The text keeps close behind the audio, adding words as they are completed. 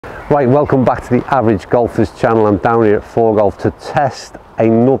Right, welcome back to the Average Golfers channel. I'm down here at 4Golf to test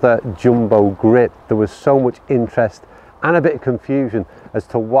another jumbo grip. There was so much interest and a bit of confusion as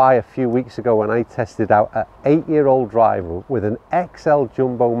to why a few weeks ago when I tested out an 8-year-old driver with an XL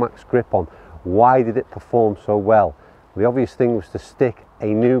Jumbo Max grip on, why did it perform so well? The obvious thing was to stick a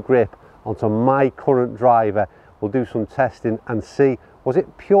new grip onto my current driver. We'll do some testing and see, was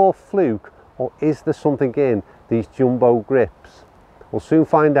it pure fluke or is there something in these jumbo grips? We'll soon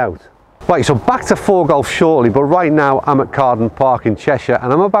find out. Right, so back to 4Golf shortly, but right now I'm at Carden Park in Cheshire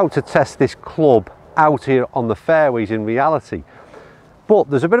and I'm about to test this club out here on the fairways in reality. But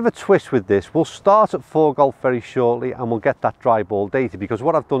there's a bit of a twist with this. We'll start at 4Golf very shortly and we'll get that dry ball data, because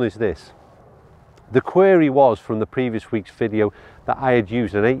what I've done is this. The query was from the previous week's video that I had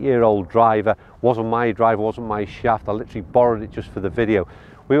used an 8-year-old driver. Wasn't my driver, wasn't my shaft. I literally borrowed it just for the video.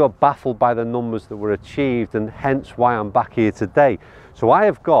 We were baffled by the numbers that were achieved, and hence why I'm back here today. So I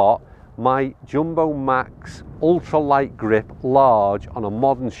have got my Jumbo Max ultra light grip large on a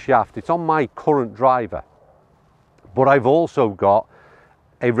modern shaft. It's on my current driver, but I've also got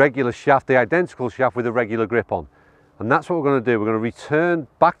a regular shaft, the identical shaft with a regular grip on. And that's what we're going to do. We're going to return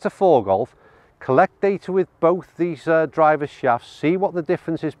back to 4Golf, collect data with both these driver shafts, see what the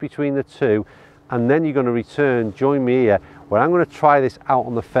difference is between the two, and then you're going to return, join me here, where I'm going to try this out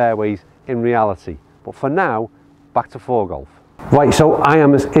on the fairways in reality. But for now, back to 4Golf. Right, so I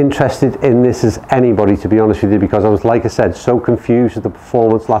am as interested in this as anybody, to be honest with you, because I was, like I said, so confused with the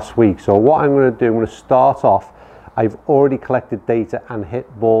performance last week. So what I'm going to do, I'm going to start off, I've already collected data and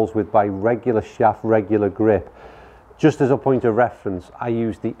hit balls with my regular shaft, regular grip. Just as a point of reference, I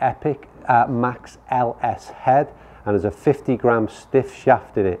used the Epic Max LS head, and there's a 50-gram stiff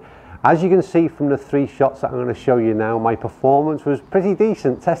shaft in it. As you can see from the 3 shots that I'm going to show you now, my performance was pretty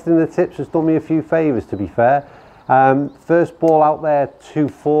decent. Testing the tips has done me a few favours, to be fair. First ball out there,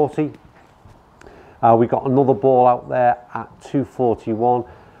 240. We got another ball out there at 241.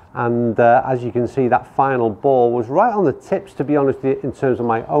 And as you can see, that final ball was right on the tips, to be honest with you, in terms of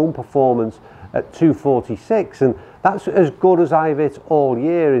my own performance at 246. And that's as good as I've hit all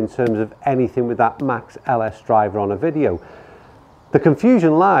year in terms of anything with that Max LS driver on a video. The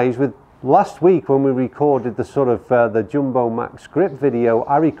confusion lies with last week when we recorded the sort of the Jumbo Max grip video.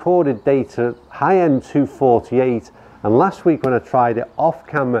 I recorded data high-end 248, and last week when I tried it off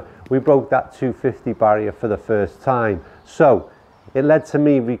camera, we broke that 250 barrier for the first time. So it led to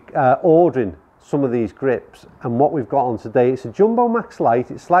me ordering some of these grips, and what we've got on today, it's a Jumbo Max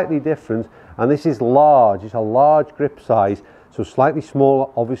Lite. It's slightly different, and this is large. It's a large grip size, so slightly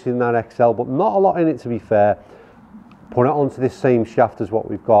smaller obviously than that XL, but not a lot in it, to be fair. Put it onto this same shaft as what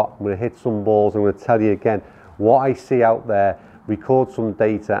we've got. I'm going to hit some balls. I'm going to tell you again what I see out there, record some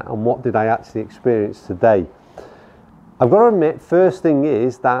data, and what did I actually experience today. I've got to admit, first thing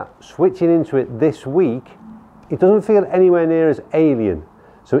is that switching into it this week, it doesn't feel anywhere near as alien.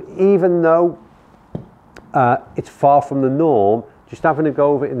 So even though it's far from the norm, just having to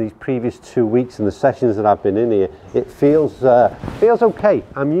go over it in these previous 2 weeks and the sessions that I've been in here, it feels okay.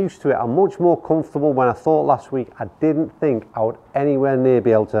 I'm used to it. I'm much more comfortable. When I thought last week, I didn't think I would anywhere near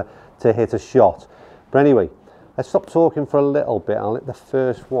be able to hit a shot. But anyway, let's stop talking for a little bit. I'll hit the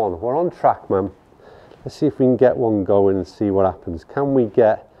first one. We're on track, man. Let's see if we can get one going and see what happens. Can we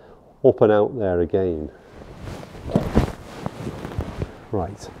get up and out there again?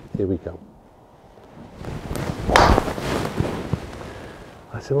 Right, here we go.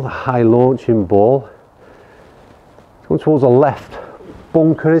 That's another high launching ball. It's going towards the left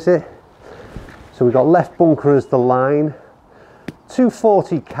bunker, is it? So we've got left bunker as the line.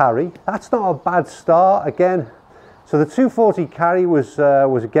 240 carry. That's not a bad start again. So the 240 carry was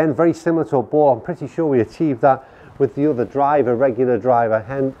again very similar to a ball. I'm pretty sure we achieved that with the other driver, regular driver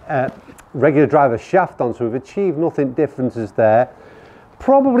shaft on. So we've achieved nothing different as there.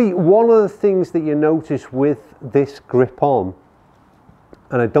 Probably one of the things that you notice with this grip on,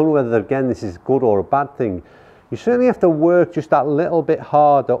 and I don't know whether again this is good or a bad thing, you certainly have to work just that little bit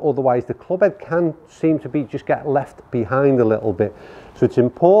harder, otherwise the club head can seem to be just get left behind a little bit. So it's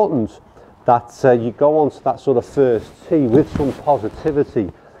important that you go on to that sort of first tee with some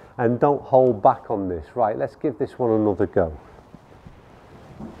positivity and don't hold back on this. Right, let's give this one another go.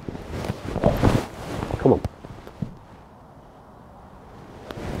 Come on.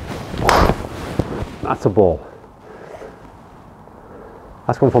 That's a ball.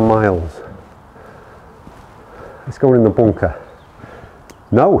 That's gone for miles. It's going in the bunker.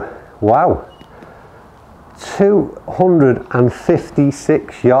 No, wow.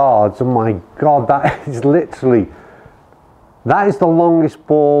 256 yards. Oh my God, that is literally, that is the longest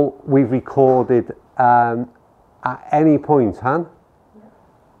ball we've recorded at any point, Han?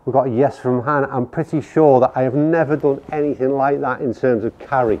 We've got a yes from Han. I'm pretty sure that I have never done anything like that in terms of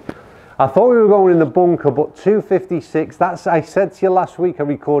carry. I thought we were going in the bunker, but 256, that's, I said to you last week I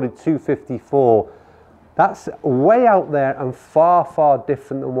recorded 254. That's way out there and far, far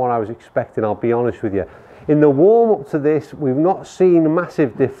different than what I was expecting, I'll be honest with you. In the warm-up to this, we've not seen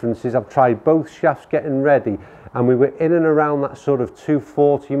massive differences. I've tried both shafts getting ready, and we were in and around that sort of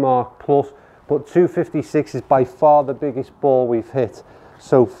 240 mark plus, but 256 is by far the biggest ball we've hit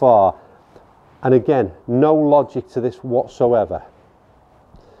so far. And again, no logic to this whatsoever.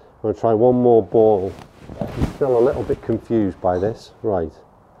 I'm going to try one more ball. I'm still a little bit confused by this. Right.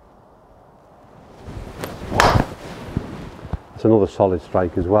 It's another solid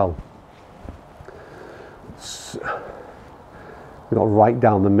strike as well. We've got right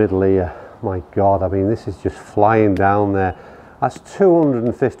down the middle here. My God, I mean, this is just flying down there. That's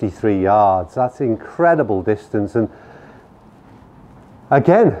 253 yards. That's incredible distance. And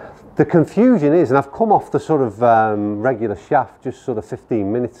again, the confusion is, and I've come off the sort of regular shaft just sort of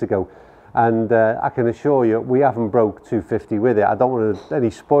 15 minutes ago, and I can assure you we haven't broke 250 with it. I don't want any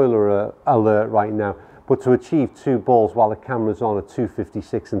spoiler alert right now, but to achieve two balls while the camera's on at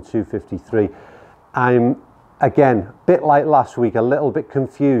 256 and 253, I'm, again, a bit like last week, a little bit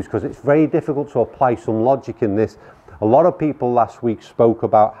confused because it's very difficult to apply some logic in this. A lot of people last week spoke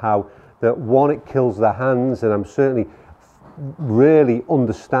about how that one, it kills the hands, and I'm certainly really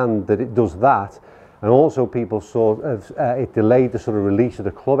understand that it does that, and also people sort of it delayed the sort of release of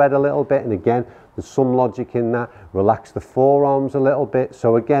the club head a little bit, and again there's some logic in that, relax the forearms a little bit.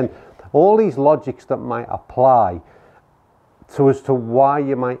 So again, all these logics that might apply to as to why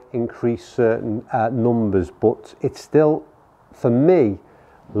you might increase certain numbers, but it still, for me,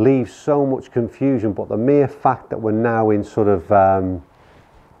 leaves so much confusion. But the mere fact that we're now in sort of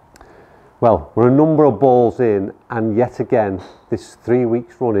well, we're a number of balls in, and yet again, this 3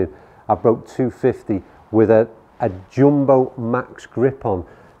 weeks running, I broke 250 with a jumbo max grip on.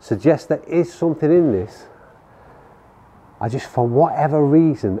 Suggests there is something in this. I just, for whatever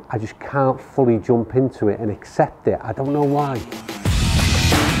reason, I just can't fully jump into it and accept it. I don't know why.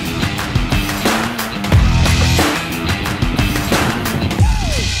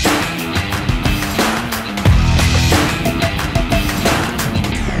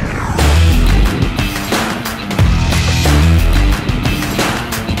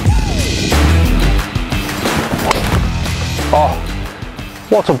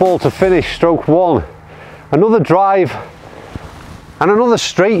 What a ball to finish, stroke one. Another drive and another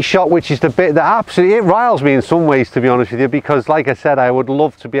straight shot, which is the bit that absolutely, it riles me in some ways, to be honest with you, because like I said, I would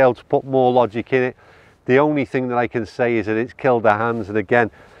love to be able to put more logic in it. The only thing that I can say is that it's killed the hands, and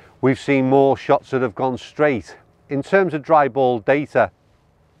again, we've seen more shots that have gone straight. In terms of dry ball data,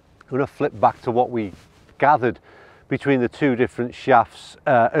 I'm going to flip back to what we gathered between the two different shafts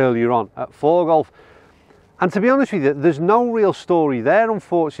earlier on at 4Golf. And to be honest with you, there's no real story there,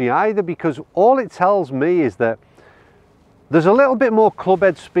 unfortunately, either, because all it tells me is that there's a little bit more club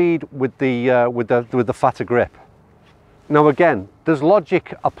head speed with the fatter grip. Now again, there's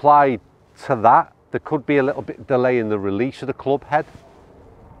logic applied to that. There could be a little bit delay in the release of the club head.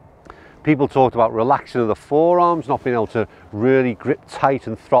 People talked about relaxing of the forearms, not being able to really grip tight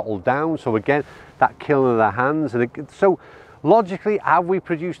and throttle down. So again, that killing of the hands. And so logically, have we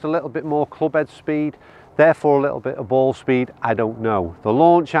produced a little bit more club head speed? Therefore a little bit of ball speed? I don't know. The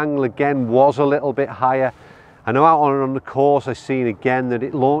launch angle again was a little bit higher. I know out on the course I've seen again that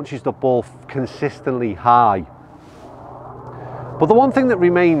it launches the ball consistently high. But the one thing that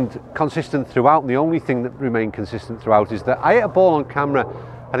remained consistent throughout, and the only thing that remained consistent throughout, is that I hit a ball on camera,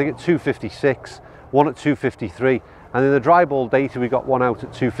 I think at 256, one at 253, and in the dry ball data we got one out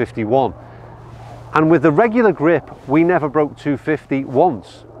at 251. And with the regular grip, we never broke 250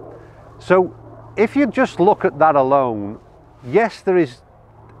 once. So if you just look at that alone, yes, there is,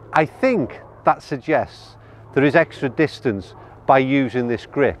 I think that suggests there is extra distance by using this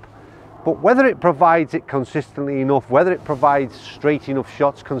grip. But whether it provides it consistently enough, whether it provides straight enough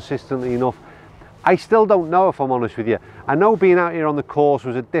shots consistently enough, I still don't know, if I'm honest with you. I know being out here on the course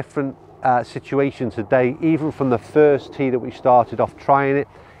was a different situation today, even from the first tee that we started off trying it.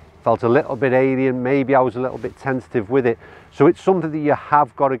 Felt a little bit alien, maybe I was a little bit tentative with it. So it's something that you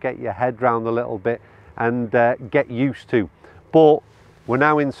have got to get your head round a little bit and get used to. But we're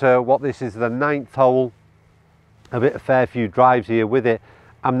now into what this is, the 9th hole, a fair few drives here with it.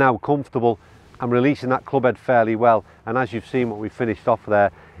 I'm now comfortable, I'm releasing that club head fairly well, and as you've seen what we finished off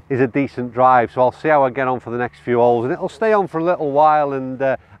there is a decent drive. So I'll see how I get on for the next few holes, and it'll stay on for a little while, and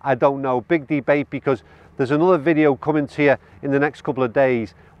I don't know, big debate, because there's another video coming to you in the next couple of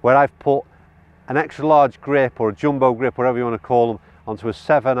days where I've put an extra large grip or a jumbo grip, whatever you want to call them, onto a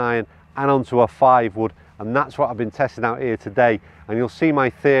 7 iron and onto a 5 wood, and that's what I've been testing out here today. And you'll see my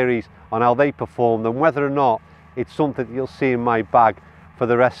theories on how they performed and whether or not it's something that you'll see in my bag for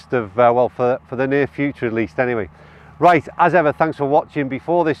the rest of, well, for the near future at least anyway. Right, as ever, thanks for watching.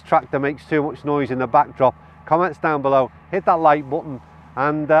 Before this tractor makes too much noise in the backdrop, comments down below, hit that like button,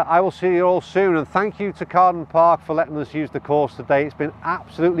 and I will see you all soon. And thank you to Carden Park for letting us use the course today. It's been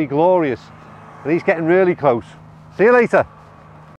absolutely glorious, and he's getting really close. See you later.